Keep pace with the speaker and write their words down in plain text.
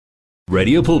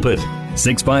Radio Pulpit,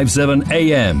 657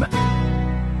 AM.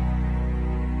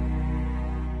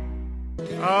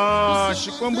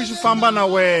 Xikwembu xi famba na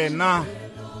wena.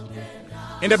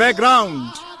 In the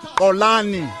background,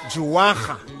 Olani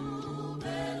Juwaha.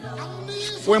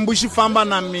 Xikwembu xi famba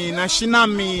na mina, xi na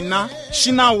mina,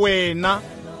 xi na wena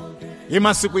hi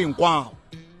masiku hinkwawo.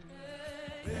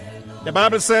 The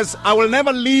Bible says, I will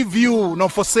never leave you nor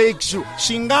forsake you.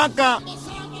 Shingaka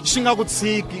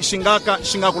shingakutsiki, shingaka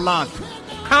shingakulahla.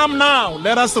 Come now,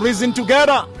 let us reason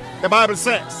together. The Bible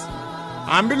says,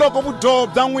 hambiloko vutoho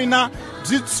bya n'wina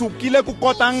byi tshukile ku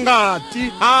kota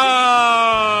ngati.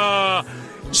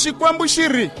 Xikwembu xi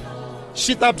ri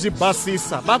xi ta byi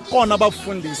basisa. Va kona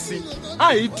vafundhisi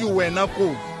a hi twi wena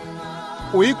ku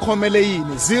u yi khomele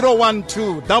yini.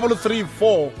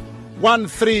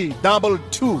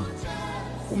 012-334-1322.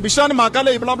 Kumbixani mhaka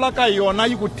leyi vulavulaka hi yona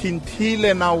yi ku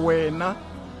thinthile na wena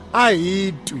a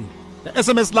hi twi. The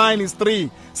SMS line is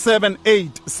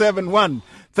 37871.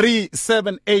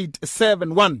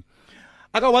 37871.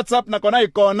 Aka WhatsApp na kona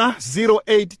ikona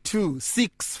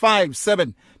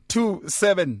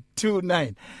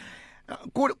 0826572729.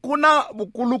 Kuna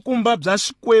vukulukumba bya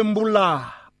Xikwembu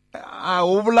laha.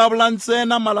 Hu vulavula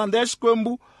ntsena malanda ya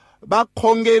Xikwembu va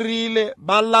khongerile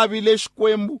va lavile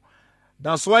Xikwembu.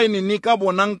 That's why ni nyika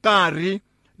vona nkarhi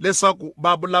leswaku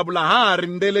va vulavula ha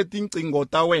rindzele tinqingho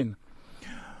ta wena.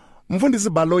 Mfundhisi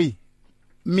Baloyi,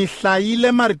 mi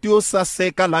hlayile marito yo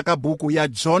saseka la ka buku ya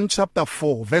John chapter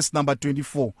 4 verse number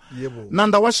 24.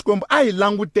 Nanda wa Xikwembu a hi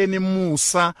languteni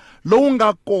Musa lowu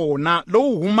nga kona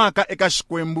lowu humaka eka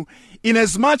Xikwembu. In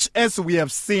as much as we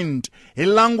have sinned, hi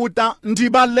languta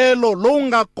ndivalelo lowu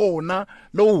nga kona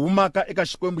lowu humaka eka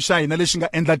Xikwembu xa hina lexi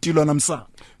nga endla tilo na misava.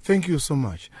 Thank you so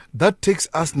much. That takes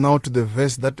us now to the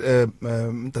verse that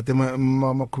Tate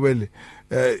Makuele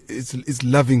is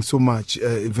loving so much,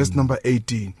 verse number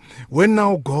 18. When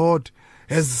now God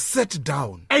has sat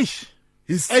down, he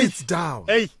sits down,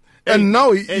 and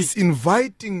now he is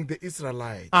inviting the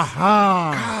Israelites.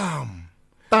 Come.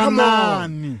 Come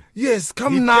on. Yes,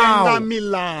 come now.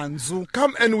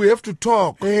 Come and we have to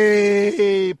talk.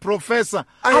 Hey, Professor.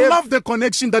 I love the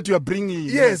connection that you are bringing.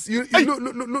 Yes,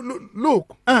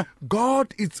 look.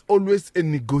 God is always a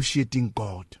negotiating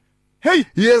God.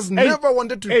 He has never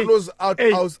wanted to close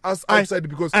us outside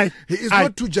because he is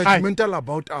not too judgmental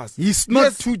about us. He's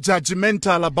not too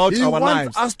judgmental about our lives. He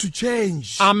wants us to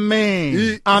change. Amen. He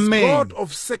is God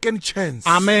of second chance.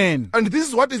 Amen. And this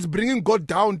is what is bringing God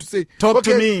down to say, Talk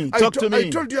to me. I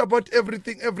told you about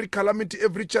everything, every calamity,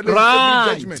 every challenge,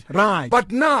 every judgment. Right.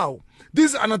 But now,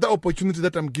 this is another opportunity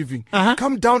that I'm giving.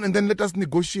 Come down and then let us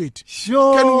negotiate.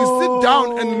 Sure. Can we sit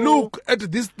down and look at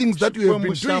these things that we have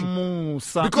been doing?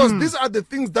 Because these are the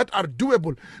things that are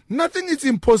doable. Nothing is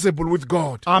impossible with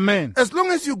God. Amen. As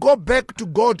long as you go back to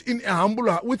God with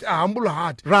a humble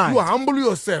heart, right. You humble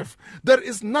yourself. There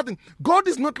is nothing. God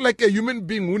is not like a human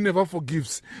being who never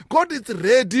forgives. God is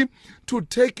ready to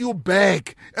take you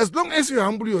back as long as you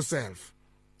humble yourself.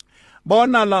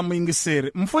 Bona la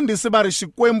mwingiseri mfundhisi va ri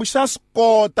Xikwembu xa swi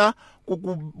kota ku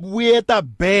vuyeta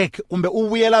back kumbe u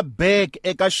vuyela back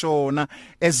eka xona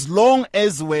as long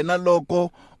as wena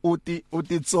loko u ti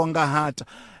tsongahata.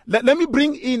 Let me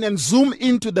bring in and zoom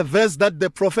into the verse that the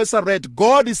professor read.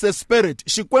 God is a spirit.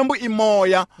 Xikwembu I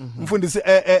moya. Mfundhisi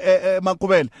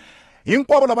Makubele.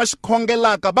 Hinkwavo lava xi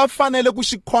khongelaka va fanele ku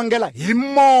xi khongela hi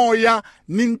moya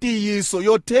ni ntiyiso.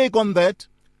 Your take on that?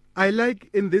 I like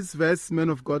in this verse, man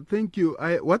of God, thank you.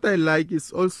 What I like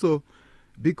is also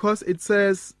because it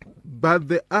says, but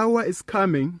the hour is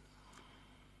coming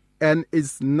and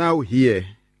is now here.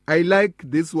 I like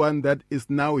this one that is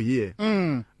now here.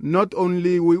 Not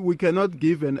only, we cannot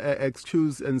give an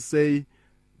excuse and say,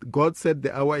 God said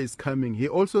the hour is coming. He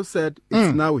also said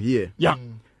it's now here. Yeah.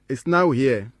 It's now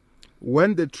here.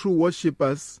 When the true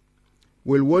worshippers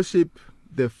will worship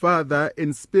the Father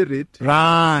in spirit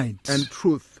and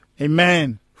truth.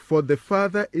 Amen. For the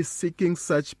Father is seeking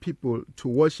such people to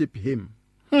worship him.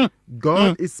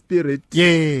 God is spirit.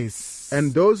 Yes.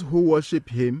 And those who worship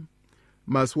him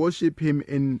must worship him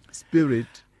in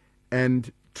spirit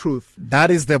and truth.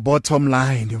 That is the bottom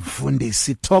line,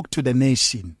 Mfundisi. Talk to the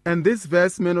nation. And this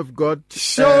verse, man of God,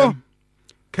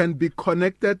 can be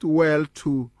connected well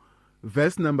to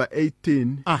verse number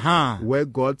 18, where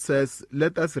God says,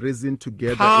 let us reason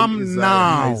together. Come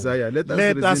now. Isaiah. Let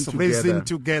us reason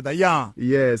together. Yeah.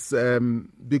 Yes,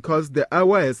 because the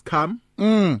hour has come.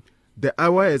 The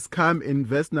hour has come in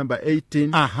verse number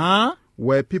 18,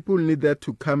 where people needed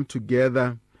to come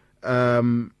together,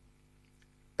 as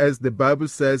the Bible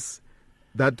says,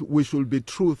 that we should be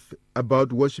truth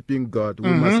about worshiping God. We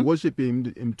must worship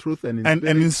Him in truth and in spirit.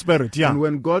 And in spirit, yeah. And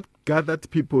when God gathered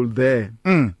people there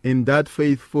in that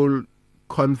faithful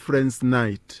conference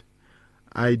night,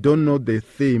 I don't know the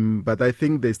theme, but I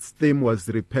think the theme was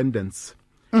repentance.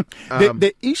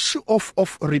 The issue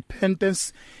of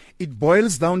repentance, it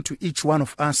boils down to each one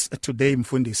of us today,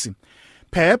 Mfundisi.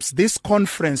 Perhaps this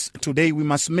conference today, we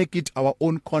must make it our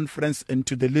own conference and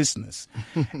to the listeners.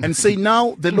 And say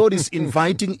now the Lord is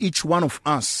inviting each one of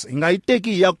us.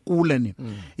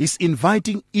 He's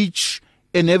inviting each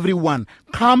and every one.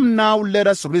 Come now, let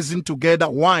us reason together.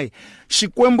 Why?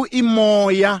 Shikwembu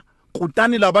imoya.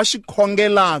 Kutani laba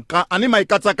shikhongelaka ani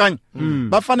mayikatsakanyi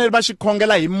bafanele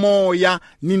bashikhongela imoya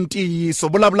nintiyiso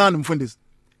bulabulani Mfundisi.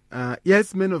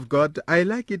 Yes, men of God, I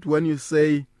like it when you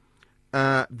say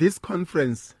this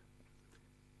conference,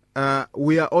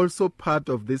 we are also part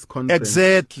of this conference.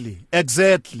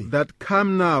 Exactly. That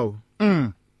come now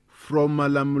from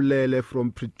Malamulele,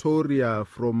 from Pretoria,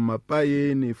 from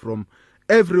Mapayeni, from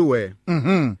everywhere.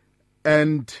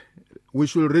 And we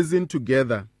should reason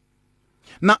together.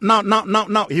 Now,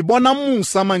 hibona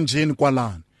musa manjeni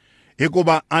kwalana.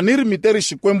 Hikuba aniri miteri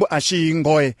shikwembu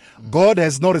ashiyingoye. God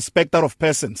has no respecter of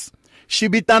persons.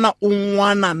 Shibitana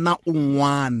unwana na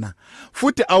unwana.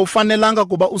 Futhi awufanelanga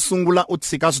kuba usungula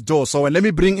utsika door. So let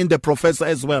me bring in the professor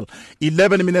as well.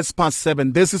 11 minutes past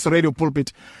 7. This is Radio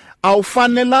Pulpit.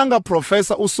 Awufanelanga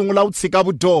professor usungula utsika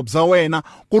door bza wena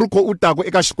kuruko utako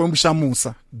eka xikwembu xa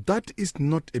Musa. That is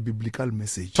not a biblical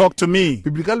message. Talk to me.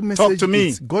 Biblical message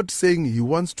is God saying He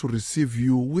wants to receive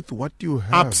you with what you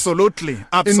have. Absolutely.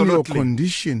 In your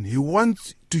condition. He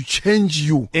wants to change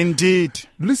you. Indeed.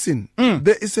 Listen,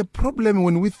 there is a problem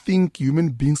when we think human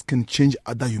beings can change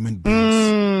other human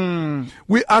beings.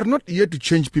 We are not here to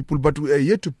change people, but we are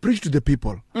here to preach to the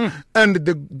people. And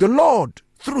the Lord,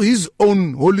 through His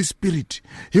own Holy Spirit,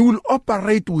 He will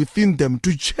operate within them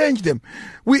to change them.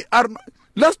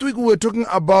 Last week we were talking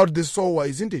about the sower,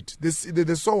 isn't it?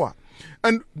 The sower.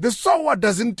 And the sower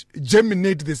doesn't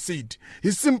germinate the seed.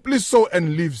 He simply sows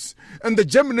and leaves. And the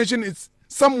germination is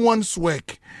someone's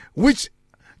work, which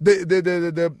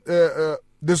the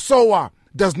sower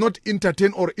does not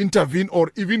entertain or intervene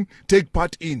or even take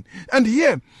part in. And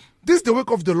here, this is the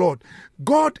work of the Lord.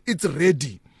 God is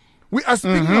ready. We are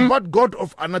speaking about God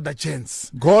of another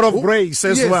chance. God of grace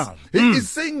as well. He is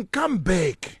saying, come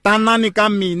back. Tanani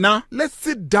kamina. Let's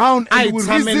sit down and we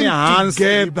reason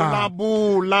together.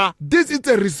 This is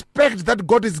a respect that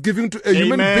God is giving to a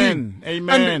human being.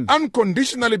 Amen. And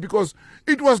unconditionally, because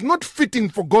it was not fitting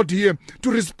for God here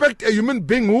to respect a human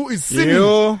being who is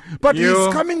sinning. But He's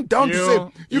coming down to say,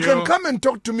 you can come and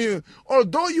talk to me.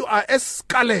 Although you are a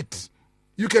scarlet,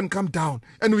 you can come down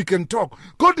and we can talk.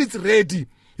 God is ready.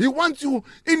 He wants you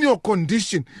in your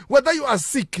condition. Whether you are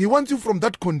sick, He wants you from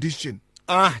that condition.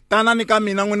 Tanani ka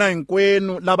mina n'wina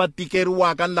hinkwenu lava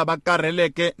tikeriwaka ni lava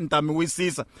karheleke nta mi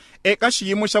wisisa eka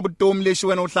xiyimo xa vutomi lexi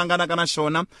wena u hlanganaka na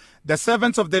xona. The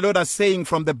servants of the Lord are saying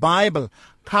from the Bible,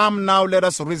 come now, let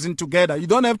us reason together. You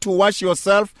don't have to wash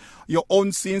yourself, your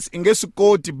own sins,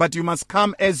 but you must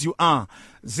come as you are.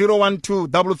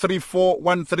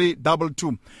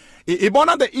 012-334-1322.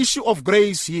 Ibona the issue of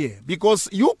grace here, because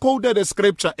you quoted a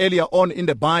scripture earlier on in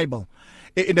the Bible,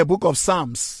 in the book of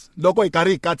Psalms. Loko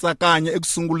ikari katsakanya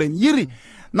ekusunguleni yiri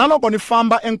naloko ni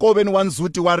famba enkoveni wa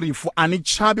nzuti wa rifu ani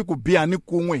chabi ku biha ni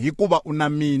kun'we hikuva una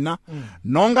mina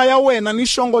nhonga ya wena ni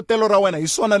xongotelo ra wena hi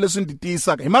swona leswi ndzi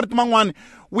tiyisaka hi marito man'wana.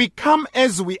 We come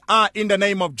as we are in the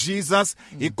name of Jesus.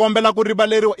 Hi kombela ku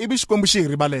rivaleriwa ivi xikwembu xi hi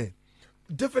rivalela.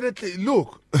 Definitely.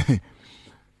 Look,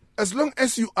 as long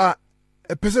as you are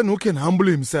a person who can humble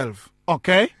himself,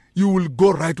 okay, you will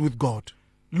go right with God.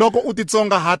 Loko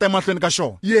utitsonga hata emahlweni ka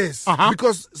xona. Yes,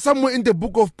 because somewhere in the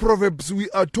book of Proverbs we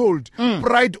are told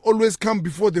pride always comes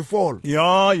before the fall.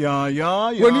 Yeah.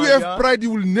 When you have pride, you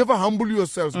will never humble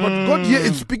yourselves. But God here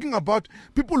is speaking about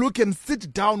people who can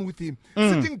sit down with Him.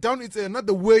 Sitting down is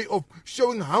another way of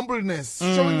showing humbleness,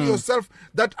 showing yourself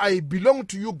that I belong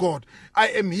to you, God. I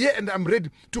am here and I'm ready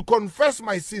to confess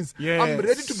my sins. Yes. I'm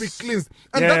ready to be cleansed.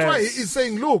 And that's why He is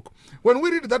saying, look, when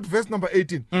we read that verse number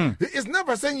 18, He is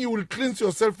never saying you will cleanse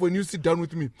yourself when you sit down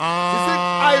with me. He said,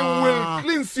 I will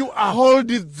cleanse you up.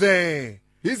 Hold it there.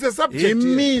 He's a subject here.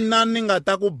 Let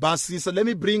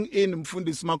me bring in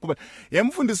Mfundisi Makhubele.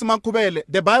 Mfundisi Makhubele,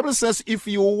 the Bible says if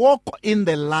you walk in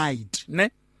the light,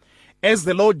 as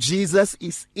the Lord Jesus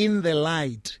is in the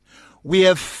light, we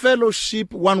have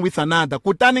fellowship one with another.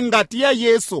 Kutani ngati ya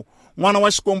Yesu n'wana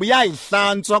wa xikwembu ya hi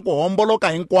hlantswa ku homboloka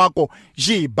hinkwako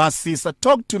yi hi basisa.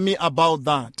 Talk to me about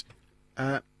that.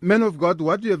 Men of God,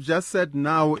 what you have just said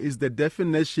now is the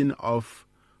definition of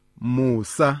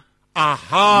Musa.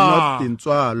 not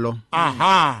tintswalo.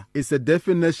 It's a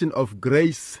definition of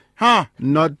grace,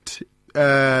 not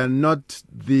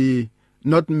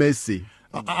mercy.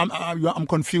 I'm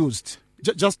confused.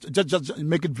 Just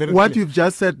make it very what clear. You've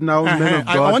just said now, man of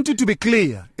God. I want you to be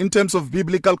clear in terms of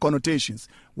biblical connotations.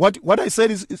 What I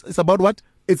said is about what?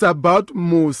 It's about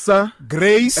Musa,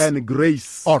 grace and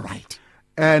grace. All right.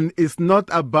 And it's not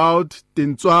about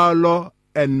tintswalo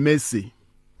and mercy.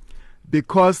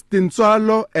 Because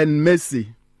tintswalo and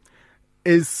mercy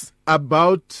is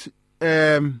about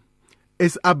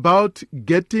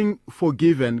getting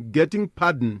forgiven, getting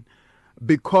pardon,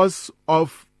 because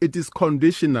of it is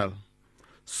conditional.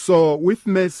 So with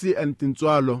mercy and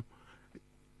tintswalo,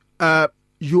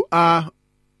 you are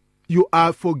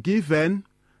forgiven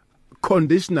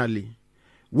conditionally,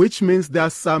 which means there are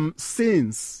some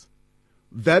sins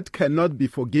that cannot be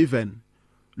forgiven.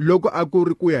 Loko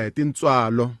akuri kuya hi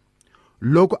tintswalo,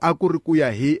 loko akuri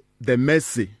kuya hi the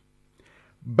mercy.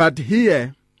 But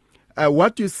here,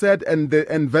 what you said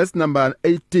in verse number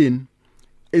 18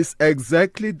 is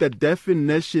exactly the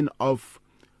definition of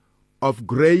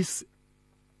grace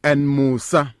and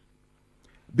Musa,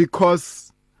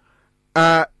 because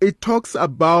it talks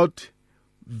about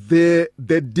the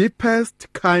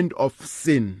deepest kind of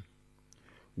sin,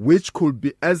 which could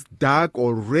be as dark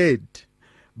or red,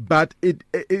 but it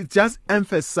just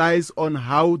emphasizes on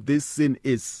how this sin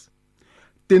is.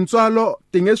 Tintswalo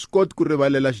tingeswikoti ku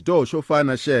rivalela xidoho xo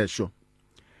fana xexo.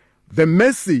 The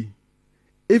mercy,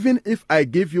 even if I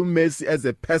give you mercy as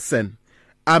a person,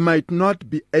 I might not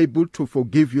be able to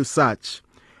forgive you such.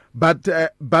 But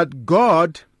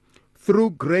God,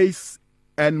 through grace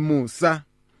and Musa,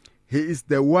 He is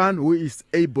the one who is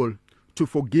able to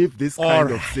forgive this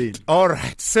kind of sin. All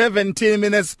right. 17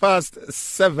 minutes past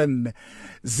 7.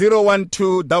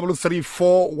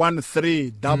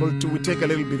 012-334-1322. We take a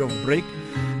little bit of break.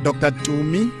 Dr.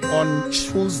 Tumi on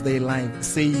Tuesday Live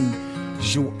saying,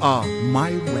 "You are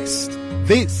my rest."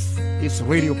 This is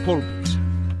Radio Pulpit.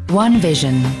 One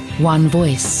vision, one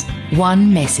voice,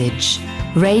 one message.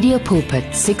 Radio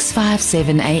Pulpit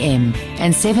 657 AM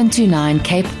and 729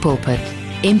 Cape Pulpit,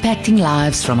 impacting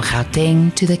lives from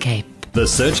Gauteng to the Cape. The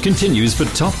search continues for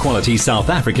top quality South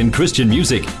African Christian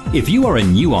music. If you are a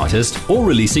new artist or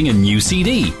releasing a new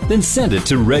CD, then send it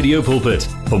to Radio Pulpit.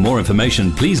 For more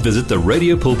information, please visit the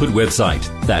Radio Pulpit website.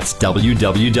 That's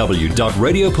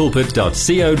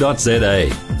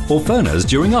www.radiopulpit.co.za. Or phone us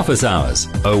during office hours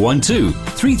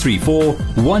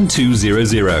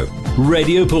 012-334-1200.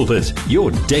 Radio Pulpit,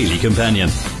 your daily companion.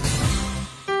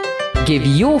 Give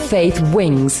your faith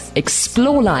wings.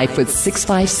 Explore life with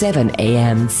 657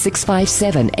 AM.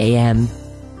 657 AM.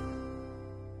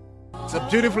 It's a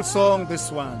beautiful song, this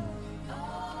one.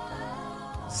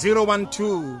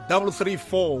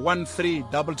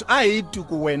 012-334-1322. Ayithi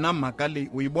kuwena makali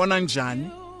uyibona njani?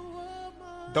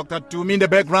 Dr. Tumi in the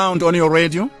background on your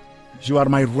radio. You are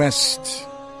my rest.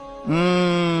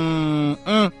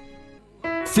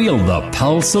 Feel the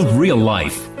pulse of real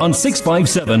life on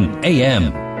 657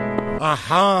 AM.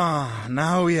 Aha,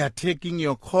 now we are taking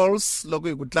your calls. Loko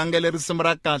hi ku tlangela risimu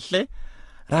ra kahle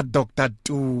ra Dr.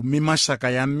 Tumi Mashaka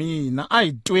ya mina.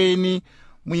 Ayitweni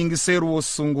muyingiseri wo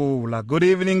sungula. Good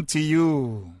evening to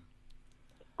you.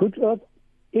 Good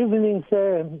evening,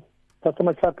 sir. Pastor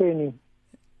Machakeni.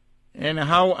 And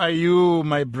how are you,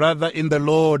 my brother in the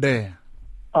Lord?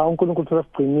 uNkulunkulu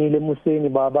usigcinile emuseni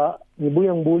baba.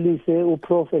 Ngibuye ngibulise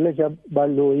uProf Elijah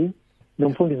Baloyi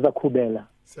nomfundisi Bakhubela.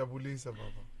 Siyabulisa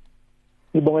baba.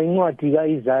 Ngibonga incwadi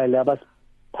kaIsaiah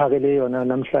abasiphakele yona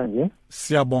namhlanje.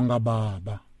 Siyabonga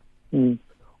baba.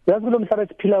 Uyazi lo mhlaba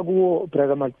siphila kuwo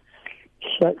brother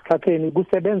Machakeni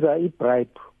kusebenza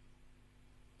ibribe.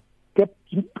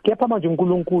 Kepha manje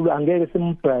uNkulunkulu angeke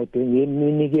simbribe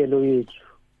ngeminikelo yethu.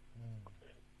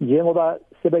 Njengoba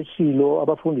sebeshilo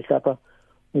abafundisi lapha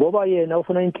ngoba yena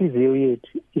ufuna inhliziyo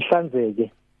yethu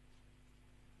ihlanzeke.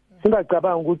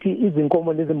 Singacabanga ukuthi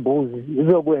izinkomo nezimbuzi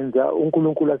zizokwenza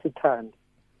uNkulunkulu asithande.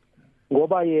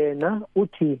 Ngoba yena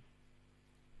uthi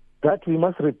that we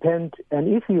must repent, and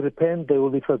if we repent there will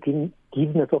be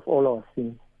forgiveness of all our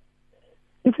sins.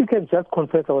 If we can just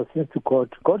confess our sins to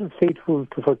God, God is faithful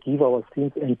to forgive our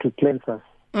sins and to cleanse us.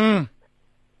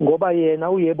 Ngoba yena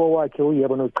uyebo wakhe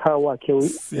uyebo nocha wakhe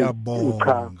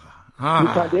siyabonga.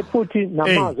 Ngithande futhi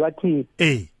namazwi athi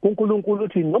uNkulunkulu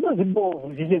uthi noma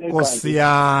zibovu zije negazi. Nkosi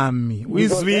yami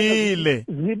uyizwile.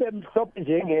 Zibe mhlophe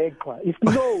njengeqhwa.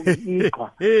 Isnow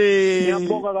iqhwa.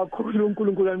 Ngiyabonga kakhulu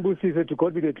uNkulunkulu anibusise to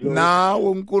God be the glory. Na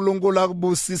uNkulunkulu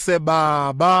akubusise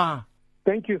baba.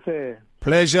 Thank you sir.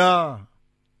 Pleasure.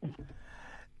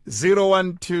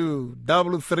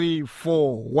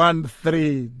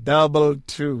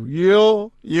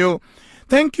 012-334-1322. You.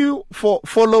 Thank you for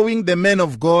following the men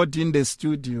of God in the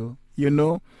studio, you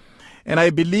know. And I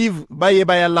believe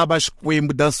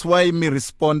that's why me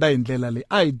respond in Lelale.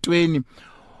 I 20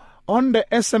 on the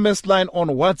SMS line on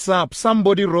WhatsApp.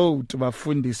 Somebody wrote,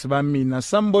 Bafundis Bamina.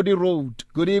 Somebody wrote,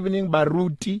 good evening,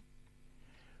 Baruti.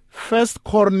 First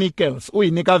Chronicles.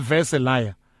 Nika verse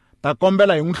liar.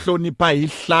 Takombela yungloni pa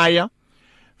ihlaya.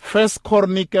 First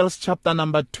Chronicles chapter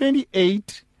number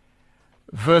 28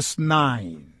 verse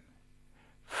 9.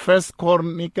 First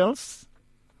Chronicles.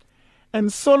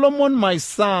 And Solomon, my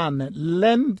son,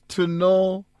 learned to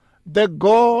know the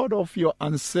God of your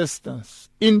ancestors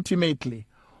intimately.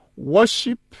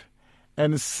 Worship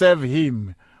and serve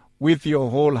him with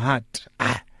your whole heart.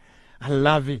 I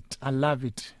love it. I love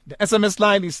it. The SMS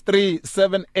line is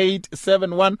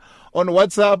 37871. On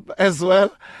WhatsApp as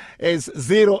well is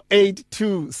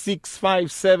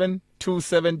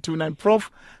 0826572729. Prof,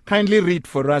 kindly read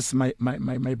for us, my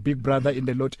big brother in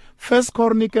the Lord. First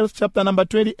Chronicles chapter number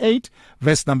 28,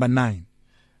 verse number 9.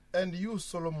 And you,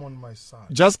 Solomon, my son.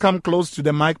 Just come close to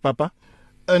the mic, Papa.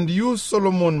 And you,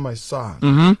 Solomon, my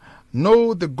son,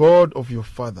 know the God of your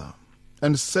father,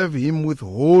 and serve him with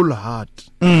whole heart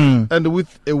and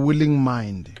with a willing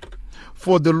mind.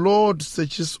 For the Lord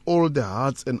searches all the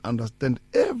hearts and understands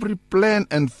every plan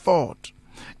and thought.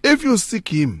 If you seek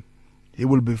him, he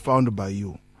will be found by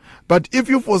you. But if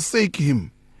you forsake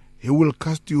him, he will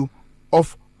cast you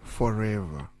off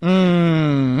forever.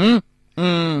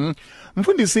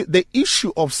 Mfundisi, the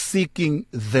issue of seeking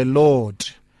the Lord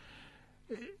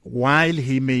while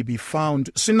he may be found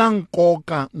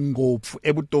sinankoka ngopfu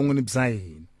ebutongweni bya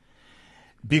hina,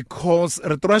 because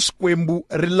rito ra Xikwembu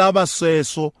ri lava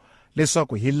sweswo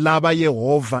leswaku hi lava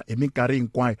Yehova emikarhi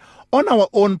hinkwayo. On our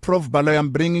own, Prof Baloyi, I'm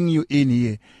bringing you in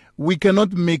here. We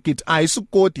cannot make it. A hi swi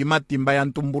koti hi matimba ya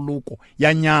ntumbuluko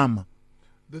ya nyama.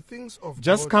 The things of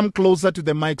Just God, come closer to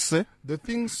the mic, sir. the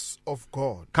things of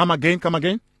God, Come again, come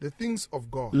again. the things of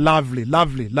God Lovely,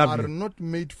 lovely, are lovely. not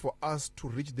made for us to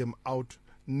reach them out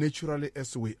naturally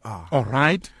as we are. All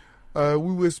right.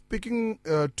 We were speaking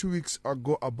 2 weeks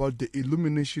ago about the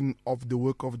illumination of the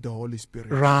work of the Holy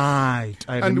Spirit. Right.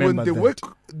 I And remember that.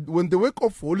 when the work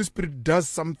of Holy Spirit does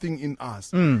something in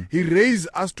us, he raises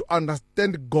us to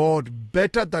understand God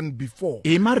better than before.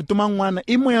 Hi marito man'wana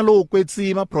i moya lowu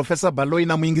kwetsima Professor Baloyi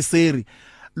na muyingiseri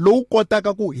lowu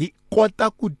kotaka ku hi kota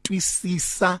ku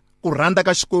twisisa ku rhandza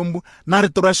ka Xikwembu na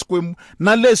rito ra Xikwembu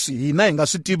na leswi hina hi nga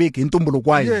swi tiveki hi ntumbuluko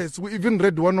wa hina. Yes, we even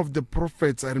read one of the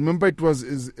prophets. I remember it was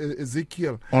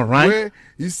Ezekiel, All right. where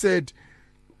he said,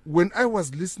 when I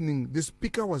was listening, the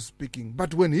speaker was speaking,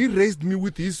 but when he raised me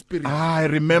with his spirit, I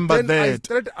remember then I that.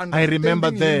 started I remember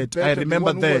understanding him that. better, I the remember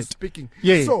one who was that. speaking.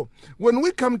 Yeah. So when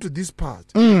we come to this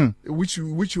part, which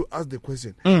you asked the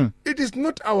question, it is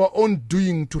not our own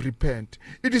doing to repent.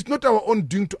 It is not our own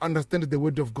doing to understand the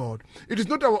word of God. It is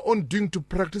not our own doing to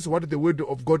practice what the word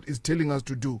of God is telling us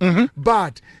to do.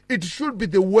 But it should be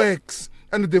the works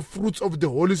and the fruits of the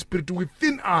Holy Spirit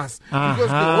within us. Because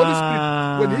the Holy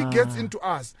Spirit, when he gets into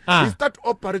us, he starts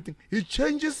operating. He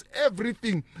changes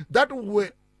everything that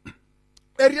were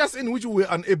areas in which we were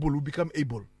unable, we become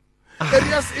able.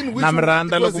 Areas in which it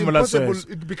was impossible,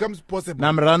 it becomes possible.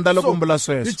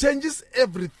 So, he changes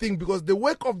everything because the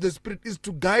work of the Spirit is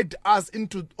to guide us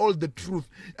into all the truth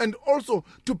and also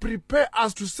to prepare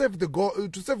us to serve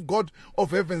God of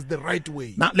heavens the right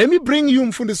way. Now, let me bring you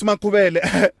Mfundisi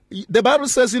Makubele. The Bible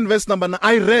says in verse number 9,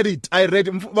 I read it.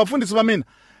 Bafundisi bamina.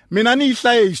 Mina ni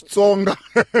ihlaye Xitsonga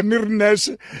ni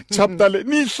rinexe chapter le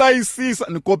ni hlayisisa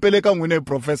ni kopeleka n'wina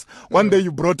professor. One day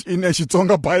you brought in a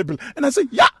Xitsonga Bible and I said,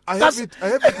 yeah, I have it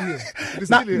here. It is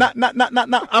still here. Now,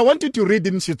 I want you to read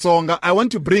in Xitsonga. I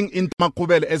want to bring in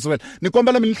Makubele as well. Ni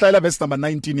kombela mi hlayela verse number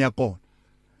 19 ya kona.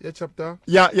 Yeah, chapter?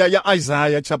 Yeah,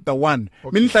 Isaiah chapter 1.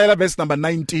 Okay. Mi hlayela verse number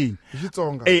 19.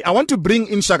 Xitsonga. Hey, I want to bring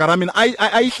in Shakaramini.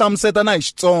 I hlamuseta na hi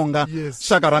Xitsonga. Yes.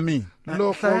 Shakaramini.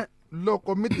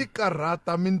 Loko mi ti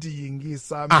karhata mi ndzi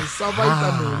yingisa misava yi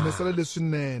ta mi humesela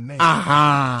leswinene.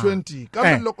 20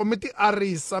 kambe loko mi ti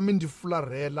arisa mi ndzi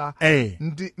fularhela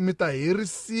mi ta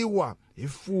herisiwa hi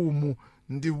mfumo.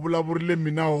 Let me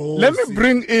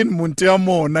bring in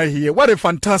Muntiamona here. What a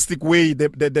fantastic way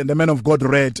the man of God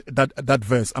read that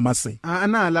verse, I must say.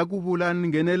 Ana la ku vula ni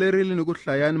nghenelerile ni ku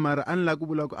hlayani mara ani la ku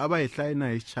vula ku ava hi hlayi na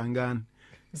hi Xichangani.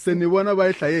 Se ni vona va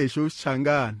hi hlaye hi xo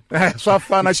Xichangani. Swa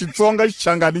fana Xitsonga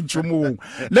Xichangani nchumu wun'we.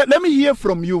 Let me hear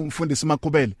from you Mfundisi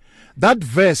Makubele. That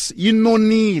verse yi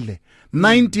nonile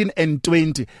 19 and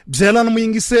 20. Byela na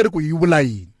muyingiseri ku yi vula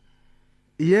yini.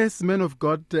 Yes, man of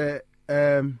God,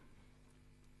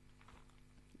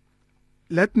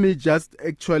 let me just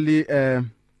actually.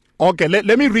 Okay,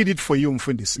 let me read it for you,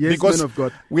 Mfundisi. Yes, because man of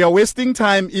God. we are wasting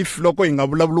time if loko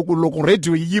ingabulabuluku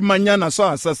radio yimanyana so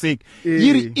asasek.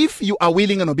 If you are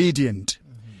willing and obedient,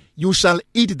 you shall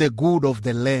eat the good of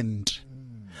the land.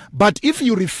 But if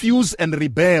you refuse and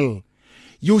rebel,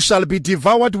 you shall be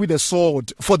devoured with a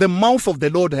sword, for the mouth of the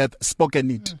Lord hath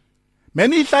spoken it.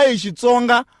 Many hlaya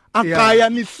xitsonga akaya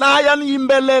ni hlaya ni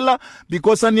yimbelela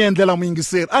because aniendlela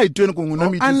muyingiseri ayitweni ku nguna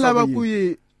mithi anlava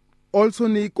ku also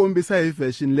ni kombisa hi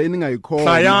version leyi ni nga yi khoma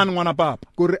hlayani n'wana papa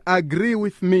ku ri agree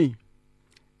with me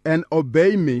and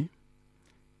obey me.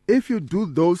 If you do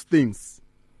those things,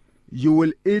 you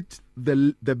will eat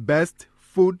the best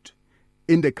food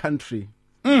in the country.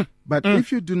 But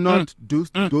if you do not do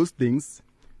those things,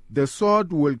 the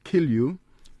sword will kill you.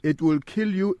 It will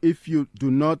kill you if you do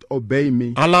not obey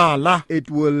me. Allah. It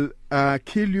will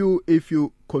kill you if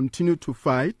you continue to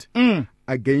fight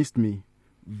against me.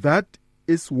 That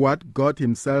is what God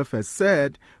himself has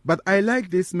said. But I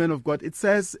like this, man of God. It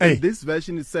says, in this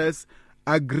version, it says,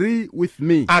 agree with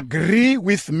me. Agree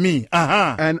with me.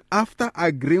 And after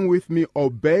agreeing with me,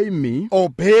 obey me.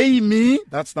 Obey me.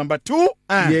 That's number 2.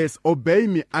 Yes, obey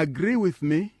me. Agree with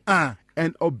me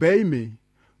and obey me.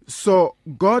 So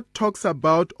God talks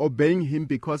about obeying him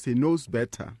because he knows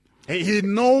better. He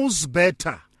knows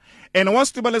better. And wa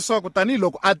swi tiva leswaku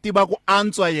tanihiloko a tiva ku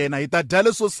antswa yena hi ta dya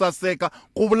leswo saseka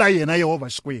ku vula yena Yehova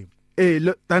Xikwembu.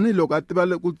 Tanihiloko a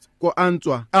tiva ku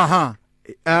antswa.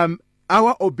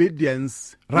 Our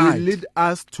obedience will lead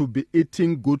us to be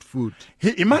eating good food.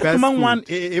 Hi marito man'wana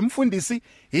mfundisi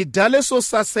hi dya leswo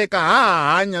saseka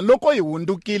ha hanya loko hi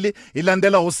hundukile hi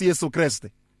landela hosi Yesu Kreste.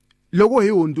 Loko hi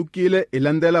hundukile hi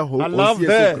landela hosi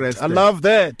Yesu Kreste. I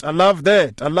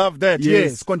love that.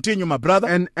 Yes, continue my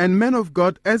brother. And men of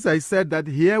God, as I said that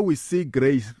here we see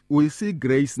grace. We see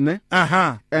grace, ne?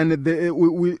 And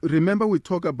we remember we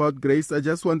talk about grace. I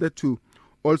just wanted to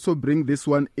also bring this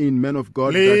one in, men of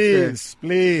God. Please.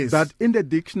 That in the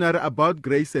dictionary about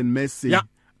grace and mercy,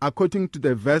 according to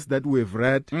the verse that we've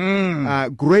read,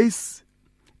 grace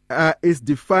is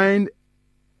defined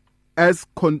as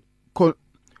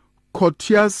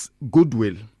courteous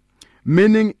goodwill,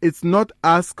 meaning it's not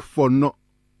asked for no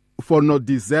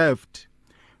deserved,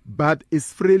 but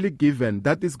is freely given.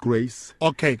 That is grace.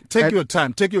 Okay, take your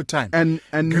time. And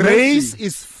grace mercy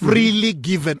is freely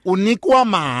given. Unikwa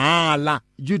mahala.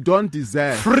 You don't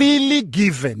deserve. Freely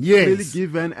given, yes. Freely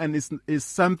given, and it's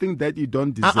something that you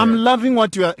don't deserve. I'm loving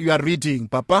what you are reading,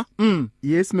 Papa.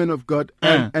 Yes, man of God.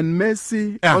 And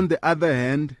mercy, on the other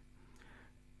hand,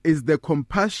 is the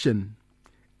compassion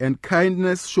and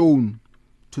kindness shown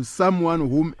to someone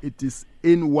whom it is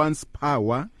in one's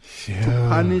power to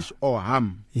punish or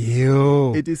harm.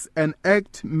 It is an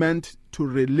act meant to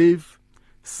relieve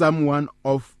someone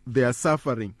of their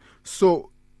suffering. So,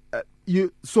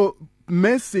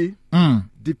 mercy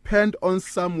depend on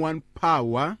someone's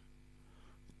power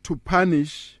to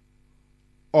punish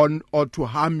or to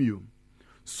harm you.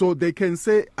 So they can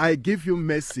say, I give you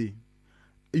mercy.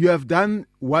 You have done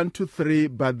 1, 2, 3,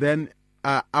 but then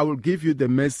I will give you the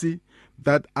mercy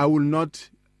that I will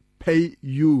not pay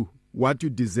you what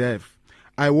you deserve.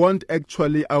 I will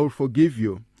forgive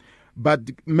you.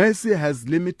 But mercy has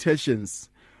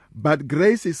limitations. But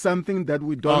grace is something that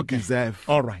we don't deserve.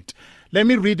 All right. Let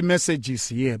me read messages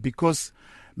here because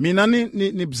you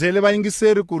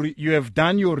have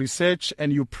done your research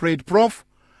and you prayed. Prof,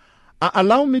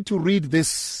 allow me to read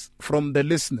this from the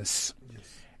listeners.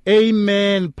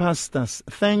 Amen, pastors.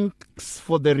 Thanks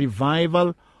for the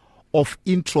revival of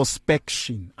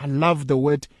introspection. I love the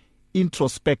word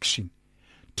introspection.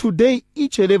 Today,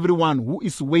 each and everyone who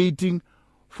is waiting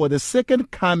for the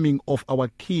second coming of our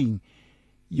King,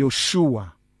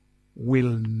 Yeshua,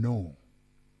 will know.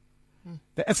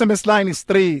 The SMS line is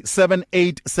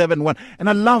 37871. And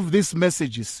I love these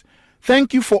messages.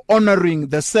 Thank you for honoring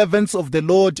the servants of the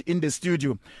Lord in the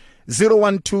studio.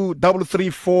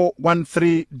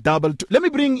 012-334-1322. Let me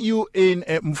bring you in,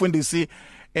 Mfundisi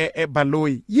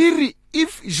Baloyi. Yiri,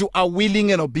 if you are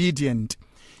willing and obedient,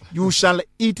 you shall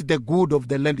eat the good of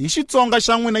the land. Ishitsonga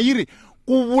shangwena yiri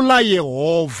kuvula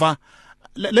Yehova.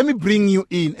 Let me bring you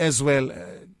in as well,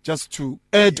 just to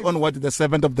add on what the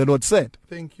servant of the Lord said.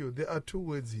 Thank you. There are 2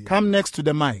 words here. Come next to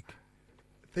the mic.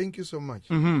 Thank you so much.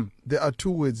 There are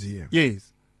 2 words here.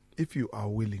 Yes. If you are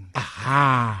willing.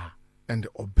 Aha. And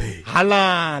obey.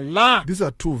 Halala. These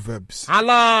are 2 verbs.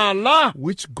 Halala.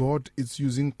 Which God is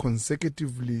using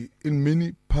consecutively in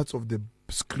many parts of the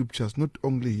scriptures, not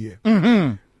only here.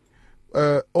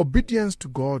 Obedience to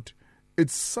God,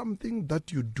 it's something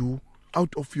that you do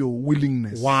out of your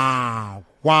willingness. Wow.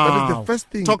 That is the first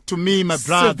thing. Talk to me, my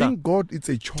brother. Serving God, it's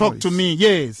a choice. Talk to me,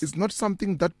 yes. It's not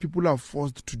something that people are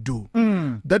forced to do.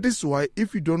 That is why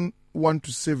if you don't want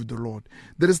to serve the Lord,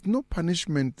 there is no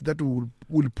punishment that will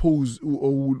pose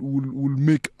or will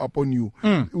make upon you.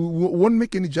 Won't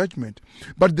make any judgment.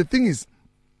 But the thing is,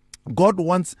 God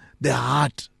wants the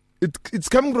heart. It's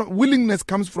coming from willingness,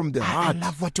 comes from the heart. I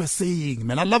love what you're saying,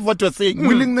 man. I love what you're saying.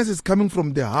 Willingness is coming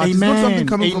from the heart. Amen. It's not something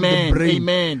coming from the brain.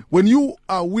 Amen. When you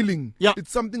are willing, Yeah.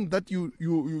 it's something that you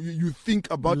think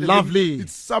about. Lovely.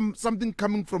 It's something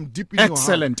coming from deep in your heart.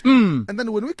 Excellent. And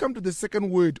then when we come to the second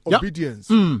word, Yeah.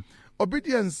 obedience.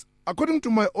 Obedience, according to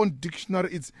my own dictionary,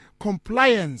 it's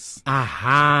compliance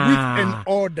Aha. with an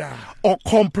order. Or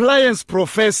compliance,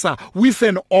 professor, with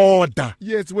an order.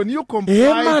 Yes, when you Hey, comply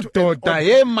to an madoda. order,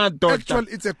 Hey, madoda.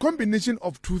 actually, it's a combination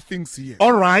of two things here.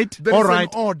 All right. There All is an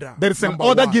right. order, There is an number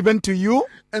order one. given to you.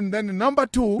 And then number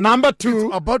two, Two.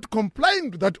 it's about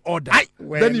complying to that order. Ay,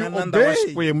 Then you wena, nanda wa obey.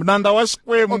 Xikwembu, nanda wa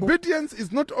Xikwembu. Obedience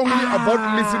is not only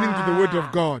about listening to the word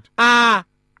of God. Let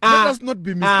Let us not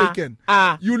be mistaken.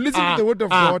 You listen to the word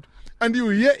of God and you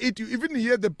hear it, you even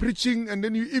hear the preaching, and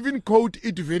then you even quote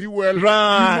it very well.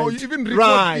 Right. You even record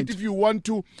Right. it if you want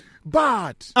to.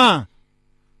 But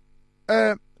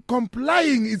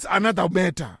complying is another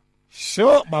matter.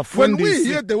 Sure, When we bafundisi.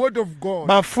 hear the word of God,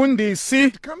 Bafundisi.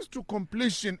 it comes to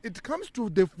completion, it comes to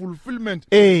the fulfillment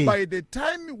Eh. by the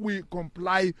time we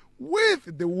comply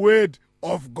with the word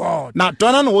of God. Na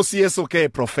twana no hosi Yesu ke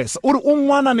professor. Uri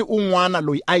un'wana ni un'wana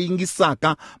loyi a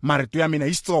yingisaka marito ya mina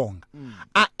hi Xitsonga.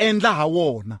 A endla ha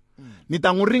wona. Ni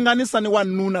ta n'wi ringanisa ni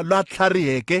wanuna loyi a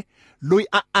tlhariheke loyi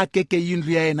a akeke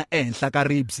yindlu ya yena ehenhla ka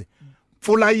ribye.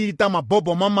 Mpfula yi ta,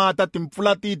 mabobo ma mata,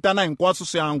 timpfula ti ta na hinkwaswo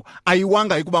swihangu a yi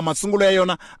wanga hikuva masungulo ya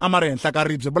yona a ma ri henhla ka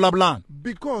ribye. Vulavulani.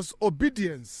 Because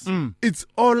obedience, it's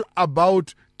all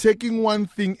about taking one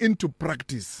thing into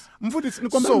practice. Mfundisi ni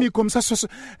kombela So- mi khomisa sweswo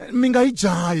mi nga yi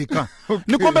jahi ka.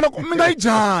 Ni kombela ku mi nga yi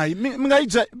jahi, mi nga yi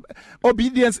jahi.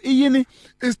 Obedience I yini?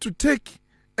 Is to take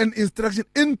an instruction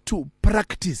into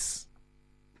practice.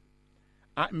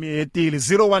 Mi hetile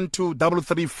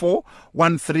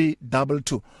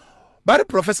 012-334-1322. But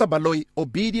Professor Baloyi,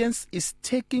 obedience is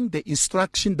taking the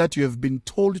instruction that you have been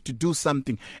told to do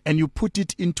something and you put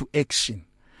it into action.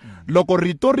 Loko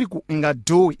rito ri ku inga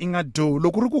do,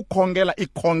 loko ri ku khongela I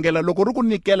khongela, loko ri ku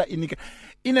nikela I nikela.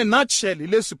 In a nutshell,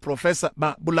 leswi Professor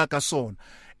ba bulaka swona.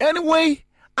 Anyway,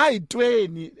 I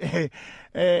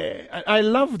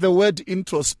love the word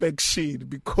introspection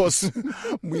because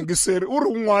mwingiseri uri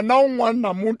un'wana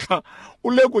namuntlha u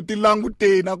le ku ti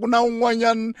languteni, a ku na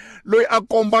un'wanyana loyi a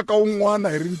kombaka un'wana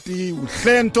hi rintiwo.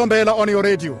 Hle Ntombela on your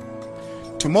radio.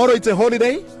 Tomorrow it's a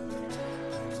holiday.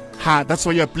 That's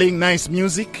why you're playing nice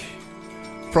music.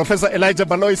 Professor Elijah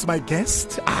Baloyi is my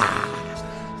guest.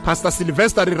 Pastor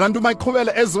Sylvester Rirandu Maikhovela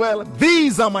as well.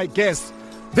 These are my guests.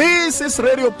 This is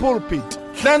Radio Pulpit.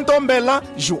 Hle Ntombela,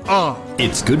 you are.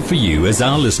 It's good for you as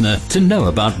our listener to know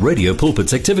about Radio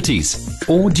Pulpit's activities.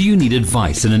 Or do you need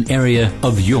advice in an area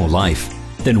of your life?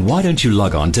 Then why don't you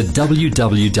log on to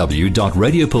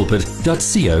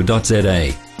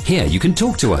www.radiopulpit.co.za. Here you can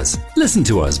talk to us, listen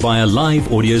to us via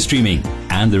live audio streaming,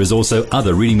 and there is also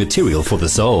other reading material for the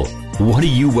soul. What are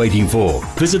you waiting for?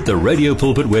 Visit the Radio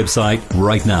Pulpit website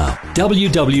right now,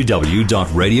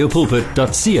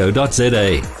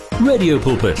 www.radiopulpit.co.za. Radio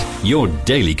Pulpit, your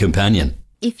daily companion.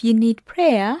 If you need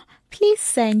prayer, please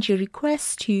send your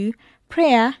request to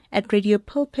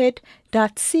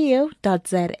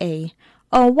prayer@radiopulpit.co.za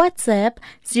or WhatsApp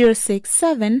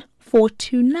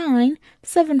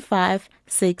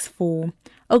 067-429-7564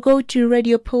 or go to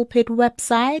Radio Pulpit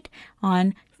website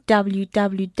on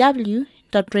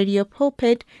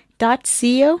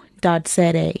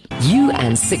www.radiopulpit.co.za. You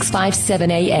and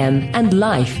 657 AM and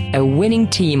life, a winning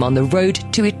team on the road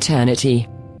to eternity.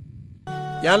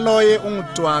 Yaloye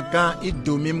ungutwaka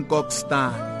idumi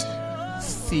mkokstad.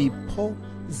 Sipho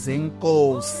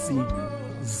Zenkosi.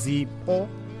 Zipho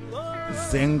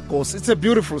Zenkosi. It's a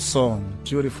beautiful song.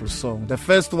 Beautiful song. The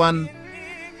first one,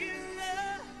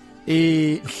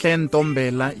 Hle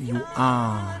Ntombela, you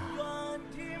are.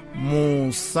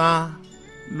 Musa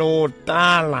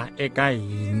lotala eka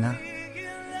hina.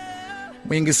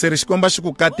 Mwingiseri xikomba xi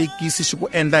ku katekisi xi ku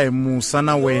endla hi musa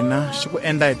na wena, xi ku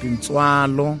endla hi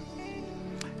tintswalo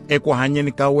eku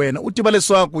hanyeni ka wena. U tiva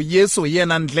leswaku Yesu hi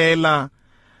yena ndlela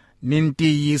ni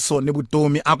ntiyiso ni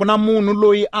vutomi. A ku na munhu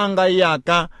loyi a nga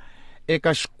yaka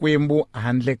eka Xikwembu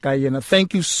handle ka yena.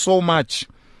 Thank you so much.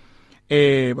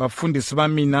 Vafundhisi va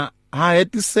mina ha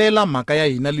hetisela mhaka ya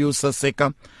hina leyo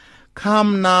saseka.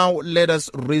 Come now, let us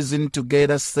reason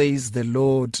together, says the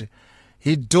Lord.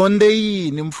 hi dyondze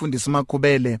yini mfundhisi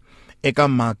Makhubele eka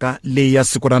mhaka leyi ya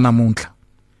siku ra namuntlha?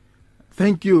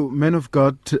 Thank you, man of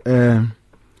God.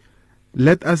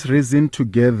 Let us reason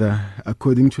together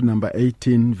according to number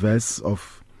 18 verse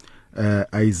of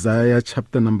Isaiah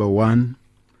chapter number 1.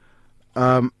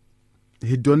 Hi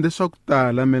dyondze swa ku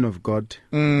tala, man of God.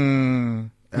 Hi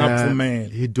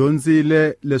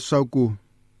dyondzile leswaku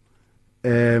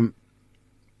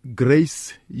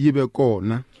grace yi ve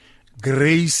kona.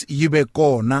 Grace yi ve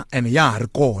kona and ya ha ri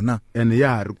kona. And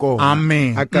ya ha ri kona.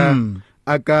 Amen.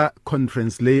 Aka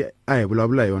conference leyi a hi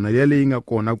vulavula yona leyi nga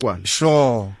kona kwala.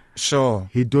 Sure.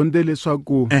 Hi dyondze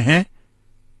leswaku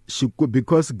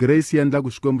because grace yi endla ku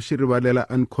Xikwembu xi rivalela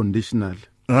unconditional.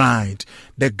 Right.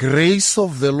 The grace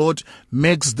of the Lord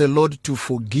makes the Lord to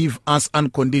forgive us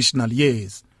unconditional.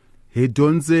 Yes. Hi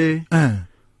dyondze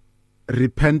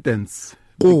repentance.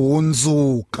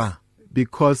 Kuhundzuka.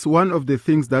 Because one of the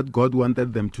things that God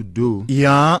wanted them to do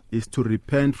is to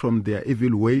repent from their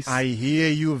evil ways. I hear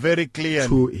you very clearly.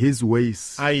 To his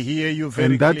ways. I hear you very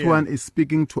clearly. And that clearly. one is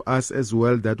speaking to us as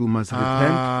well, that we must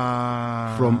repent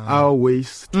from our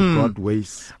ways to God's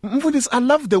ways. Mfundisi, I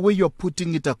love the way you're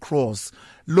putting it across.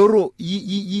 Loro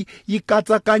yi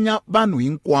katsakanya vanhu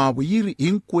hinkwavo yiri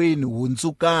hinkwenu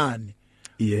hundzukani.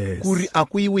 Yes. Kuri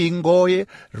akuyiwi ngoye,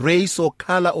 race or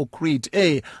color or creed.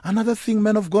 Another thing,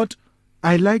 man of God,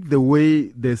 I like the way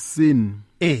the sin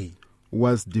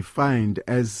was defined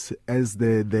as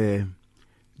the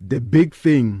big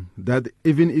thing that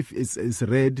even if it's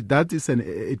read,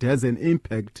 it has an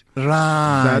impact.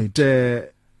 Right.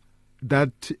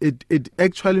 That it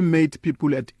actually made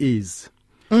people at ease.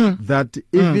 That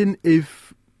even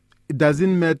if it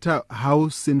doesn't matter how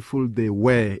sinful they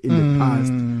were in the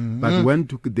past, but when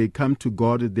they come to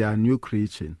God, they are new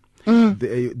creation.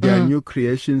 They are new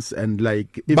creations, and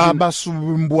like baba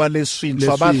swivumbiwa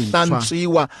leswintshwa va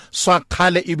hlantswiwa swa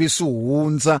khale ivi swi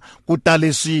hundza ku ta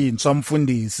leswintshwa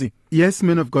mfundhisi. Yes,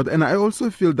 man of God. And I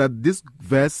also feel that this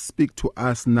verse speaks to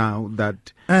us now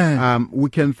that we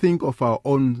can think of our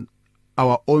own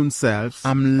selves.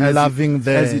 I'm loving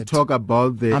that. As you talk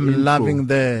about the I'm loving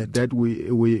that we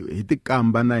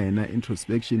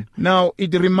introspection. Now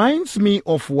it reminds me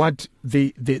of what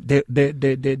the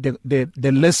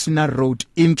listener wrote,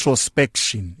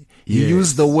 introspection. He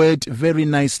used the word very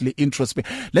nicely,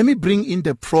 introspection. Let me bring in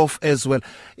the prof as well.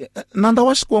 Nanda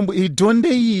wa Xikwembu hi dyondze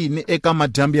yini eka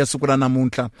madambi ya siku ra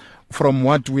namuntlha from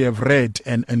what we have read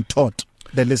and taught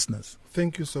the listeners?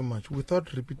 Thank you so much.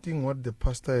 Without repeating what the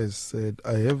pastor has said,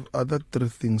 I have other 3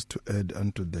 things to add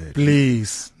unto that.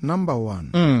 Please. Number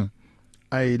 1,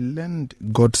 I learned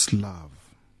God's love.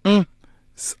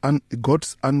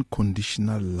 God's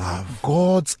unconditional love.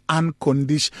 God's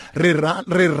unconditional.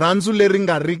 Rirhandzu leri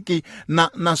nga riki na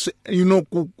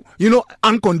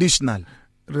unconditional.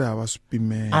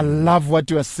 I love what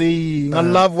you are saying.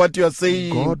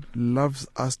 God loves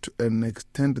us to an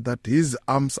extent that his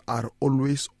arms are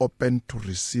always open to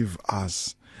receive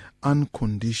us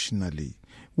unconditionally,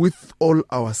 with all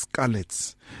our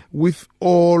scarlets, with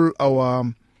all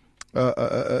our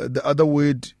the other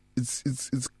word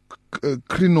it's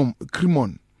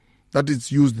crimon that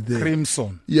is used there.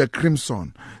 Crimson. Yeah,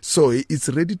 crimson. So it's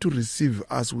ready to receive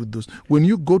us with those. When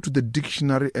you go to the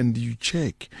dictionary and you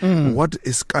check what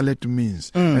a scarlet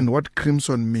means and what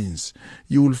crimson means,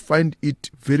 you will find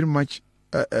it very much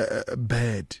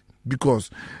bad, because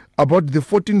about the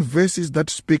 14 verses that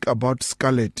speak about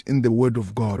scarlet in the Word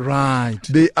of God, right,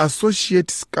 they associate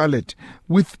scarlet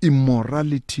with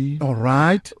immorality, all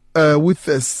right,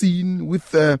 with sin,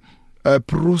 with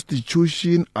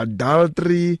prostitution,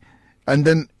 adultery, and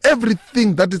then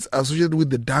everything that is associated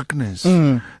with the darkness.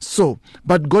 So,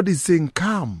 but God is saying,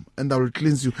 come and I will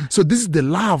cleanse you. So this is the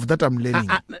love that I'm learning.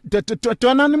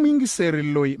 Twanani mingiseri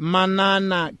loyi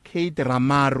Manana Kate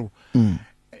Ramaru.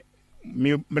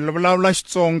 Mi vulavula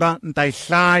Xitsonga nta yi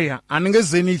hlaya, a ni nge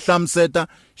ze ni yi hlamuseta.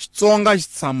 Xitsonga xi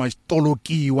tshama xi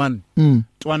tolokiwa.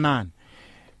 Twanani.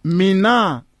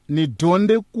 Mina ni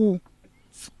dyondze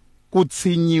ku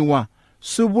tshinyiwa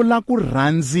swi vula ku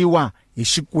rhandziwa hi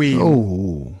Xikwembu.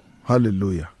 Oh,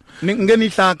 hallelujah. Ni nge ni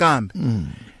hlaya kambe.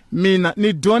 Mina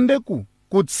ni dyondze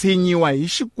ku tshinyiwa hi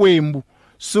Xikwembu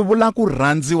swi vula ku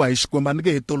rhandziwa hi Xikwembu, a ni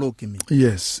nge hetoloki mina.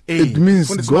 Yes, it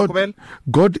means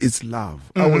God is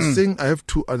love. I was saying I have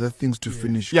 2 other things to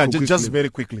finish. Yeah, just very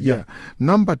quickly. Yeah.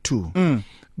 Number 2,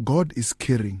 God is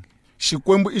caring.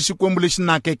 Xikwembu I Xikwembu lexi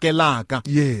nakekelaka.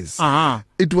 Yes.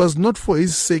 It was not for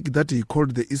his sake that he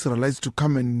called the Israelites to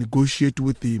come and negotiate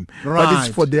with him, but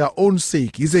it's for their own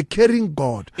sake. He's a caring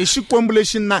God. I Xikwembu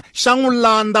lexi xa n'wi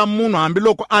landa munhu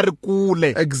hambiloko a ri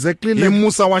kule. Exactly Hi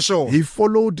musa wa xona. He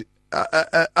followed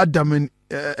Adam and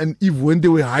and Eve when they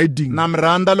were hiding. na mi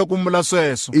rhandza loko mi vula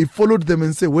sweswo. He followed them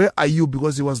and said, "Where are you?"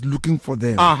 Because he was looking for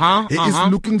them. He is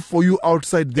looking for you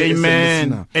outside there.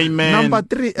 Amen. Amen. Number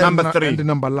three. And the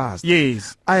number last.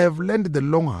 Yes. I have learned the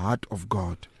long heart of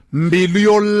God. Mbilu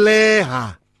yo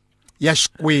leha ya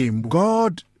Xikwembu.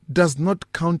 God does not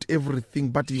count everything,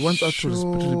 but he wants us to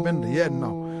remember here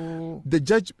now. The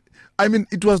judge, I mean,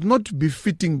 it was not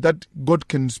befitting that God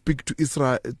can speak to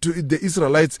Israel, to the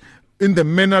Israelites in the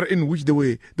manner in which they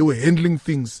were handling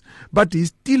things. But he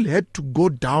still had to go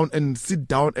down and sit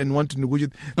down and want to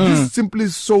negotiate. This simply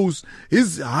shows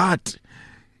his heart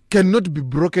cannot be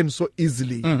broken so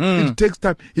easily. It takes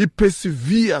time. He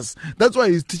perseveres. That's why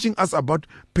he's teaching us about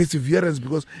perseverance,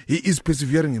 because he is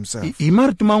persevering himself. Hi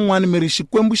marito man'wana mi ri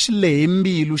Xikwembu xi lehe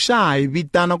mbilu xa ha hi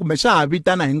vitana kumbe xa ha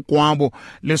vitana hinkwavo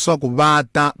leswaku va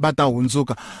ta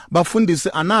hundzuka. Vafundhisi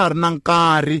a na ha ri na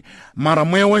nkarhi, mara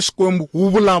moya wa Xikwembu wu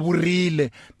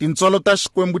vulavurile, tintswalo ta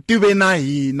Xikwembu ti ve na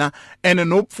hina, ene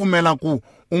no pfumela ku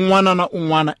un'wana na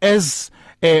un'wana as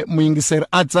muyingiseri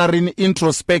a tsarini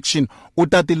introspection u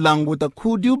ta ti languta.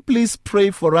 Could you please pray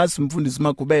for us, Mfundhisi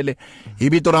Makubele, hi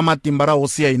vito ra matimba ra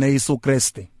hosi ya hina Yesu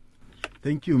Kreste?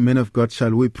 Thank you, men of God.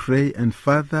 Shall we pray? And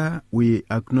Father, we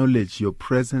acknowledge your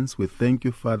presence. We thank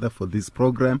you, Father, for this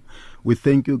program. We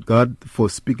thank you, God, for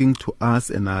speaking to us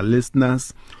and our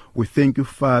listeners. We thank you,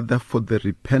 Father, for the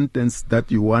repentance that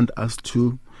you want us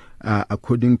to,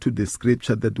 according to the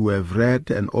scripture that we have read.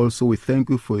 And also we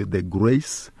thank you for the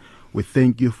grace. We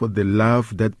thank you for the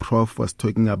love that Prof was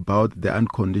talking about, the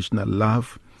unconditional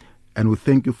love. And we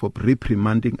thank you for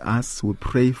reprimanding us. We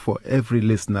pray for every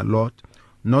listener, Lord,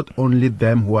 not only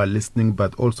them who are listening,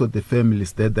 but also the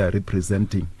families that they are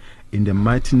representing. In the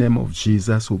mighty name of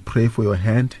Jesus, we pray for your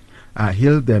hand.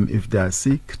 Heal them if they are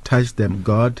sick. Touch them,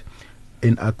 God,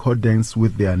 in accordance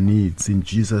with their needs. In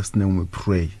Jesus' name we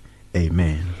pray.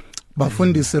 Amen.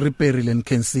 Bafundisi riperile and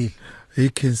cancel. He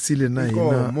cancel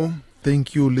na.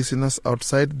 Thank you, listeners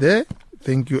outside there.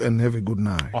 Thank you and have a good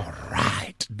night. All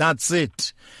right, that's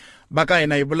it. Baka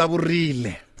hina hi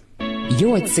vulavurile.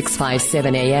 You're at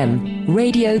 657 AM,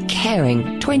 radio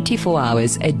caring 24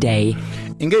 hours a day.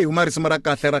 Inge hi huma risima ra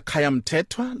kahle ra Khaya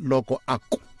Mthethwa loko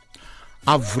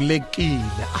avulekile.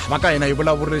 Baka hina hi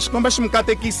vulavurile. Xikomba xi mi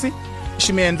katekisi,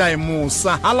 xi mi endla hi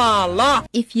musa. Halala.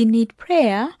 If you need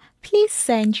prayer, please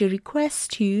send your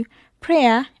request to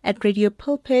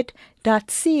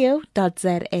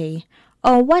prayer@radiopulpit.co.za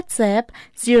or WhatsApp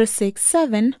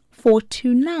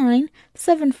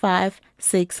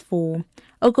 067-429-7564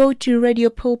 or go to Radio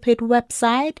Pulpit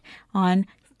website on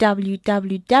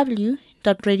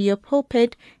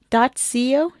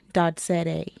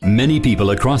www.radiopulpit.co.za. Many people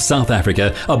across South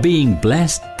Africa are being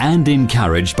blessed and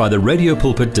encouraged by the Radio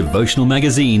Pulpit devotional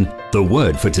magazine, The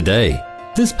Word for Today.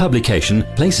 This publication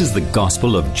places the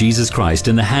gospel of Jesus Christ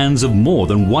in the hands of more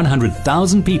than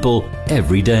 100,000 people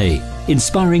every day,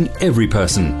 inspiring every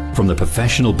person, from the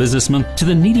professional businessman to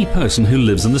the needy person who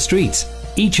lives on the streets.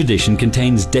 Each edition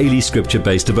contains daily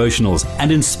scripture-based devotionals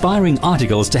and inspiring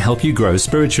articles to help you grow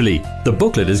spiritually. The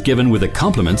booklet is given with the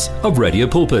compliments of Radio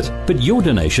Pulpit, but your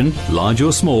donation, large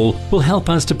or small, will help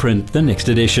us to print the next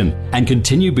edition and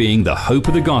continue being the hope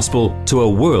of the gospel to a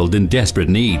world in desperate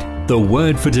need. The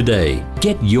Word for Today.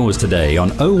 Get yours today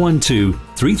on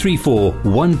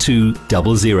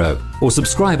 012-334-1200 or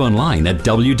subscribe online at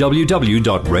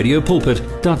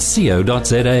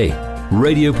www.radiopulpit.co.za.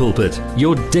 Radio Pulpit,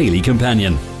 your daily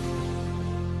companion.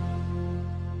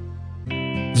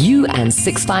 You and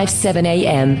 657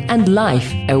 AM and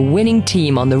life, a winning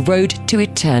team on the road to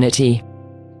eternity.